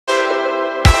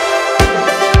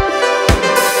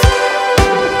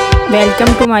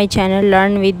Welcome to my channel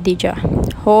Learn with Dija.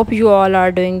 Hope you all are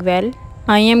doing well.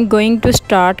 I am going to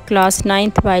start class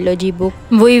 9th biology book.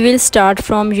 We will start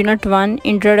from unit 1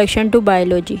 Introduction to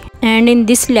Biology. And in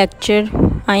this lecture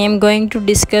I am going to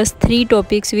discuss 3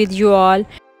 topics with you all.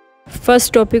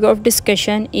 First topic of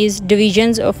discussion is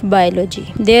divisions of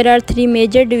biology. There are 3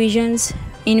 major divisions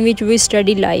in which we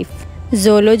study life.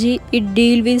 Zoology, it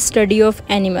deals with study of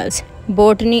animals.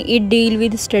 Botany, it deals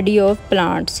with study of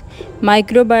plants.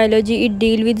 Microbiology, it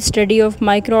deals with study of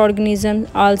microorganisms,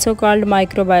 also called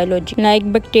microbiology, like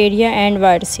bacteria and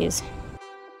viruses.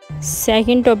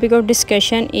 Second topic of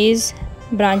discussion is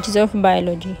branches of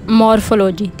biology.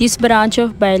 Morphology, this branch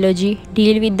of biology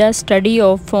deals with the study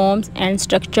of forms and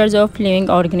structures of living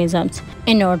organisms.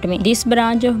 Anatomy, this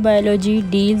branch of biology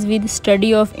deals with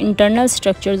study of internal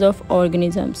structures of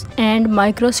organisms. And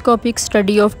microscopic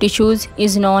study of tissues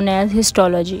is known as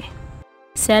histology.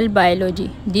 Cell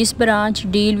biology, this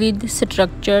branch deals with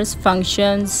structures,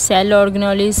 functions, cell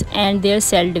organelles and their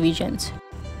cell divisions.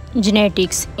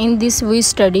 Genetics, in this we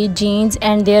study genes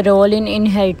and their role in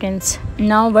inheritance.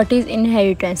 Now what is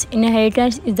inheritance?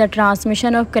 Inheritance is the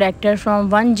transmission of character from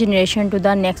one generation to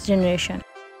the next generation.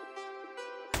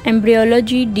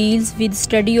 Embryology deals with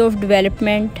study of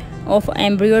development of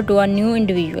embryo to a new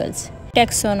individuals.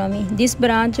 Taxonomy, this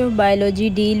branch of biology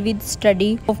deals with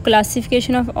study of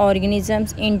classification of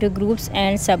organisms into groups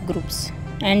and subgroups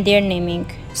and their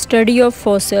naming. Study of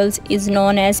fossils is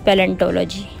known as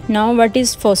paleontology. Now what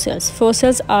is fossils?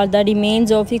 Fossils are the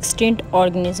remains of extinct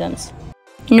organisms.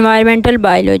 Environmental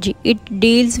biology, it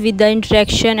deals with the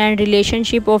interaction and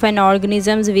relationship of an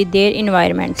organism with their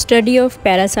environment. Study of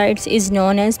parasites is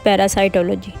known as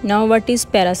parasitology. Now what is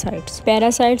parasites?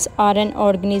 Parasites are an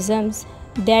organisms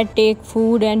that take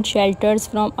food and shelters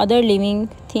from other living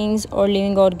things or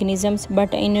living organisms,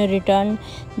 but in return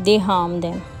they harm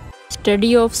them.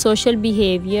 Study of social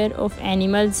behavior of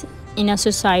animals in a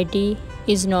society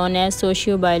is known as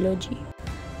socio-biology.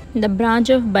 The branch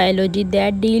of biology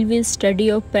that deals with study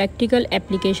of practical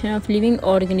application of living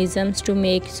organisms to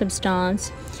make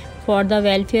substance for the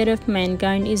welfare of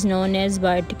mankind is known as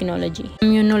biotechnology.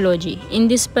 Immunology, in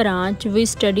this branch we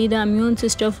study the immune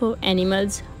system of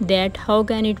animals, that how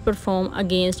can it perform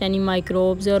against any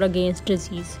microbes or against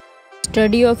disease.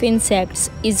 Study of insects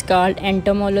is called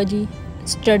entomology.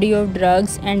 Study of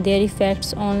drugs and their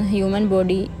effects on human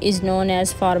body is known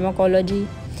as pharmacology,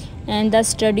 and the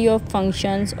study of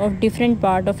functions of different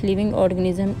part of living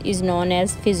organism is known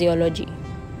as physiology.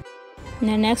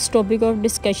 The next topic of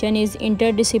discussion is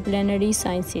interdisciplinary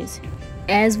sciences.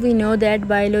 As we know that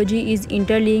biology is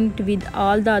interlinked with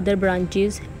all the other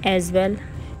branches as well.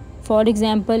 For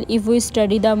example, if we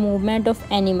study the movement of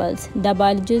animals, the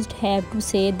biologists have to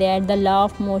say that the law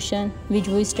of motion which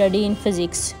we study in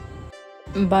physics.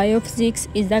 Biophysics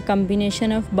is the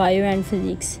combination of bio and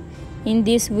physics. In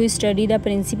this we study the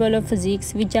principles of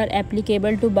physics which are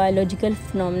applicable to biological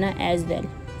phenomena as well.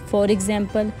 For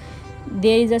example,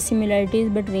 there is a similarities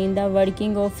between the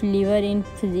working of liver in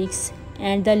physics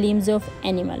and the limbs of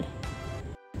animal.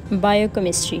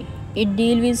 Biochemistry, it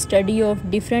deals with study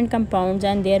of different compounds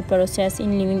and their process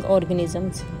in living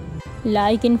organisms.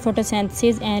 Like in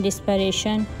photosynthesis and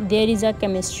respiration, there is a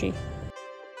chemistry.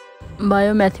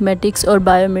 Biomathematics or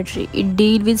biometry, it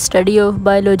deals with study of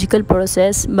biological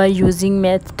process by using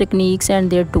math techniques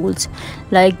and their tools,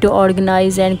 like to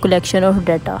organize and collection of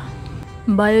data.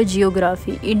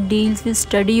 Biogeography, it deals with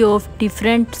study of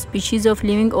different species of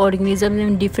living organisms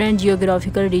in different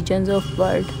geographical regions of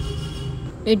world.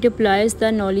 It applies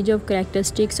the knowledge of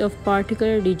characteristics of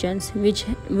particular regions which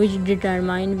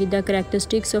determine with the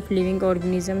characteristics of living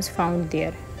organisms found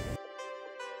there.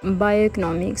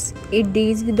 Bioeconomics, it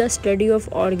deals with the study of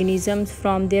organisms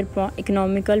from their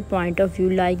economical point of view,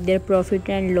 like their profit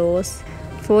and loss.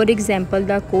 For example,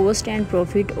 the cost and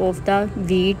profit of the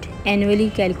wheat annually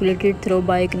calculated through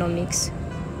bioeconomics.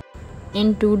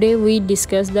 In today we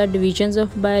discuss the divisions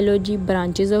of biology,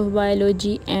 branches of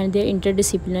biology and their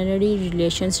interdisciplinary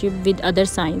relationship with other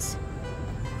science.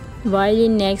 While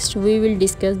in next we will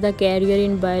discuss the career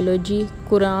in biology,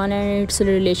 Quran and its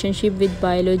relationship with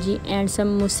biology, and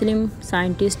some Muslim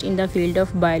scientists in the field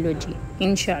of biology.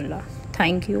 Inshallah.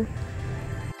 Thank you.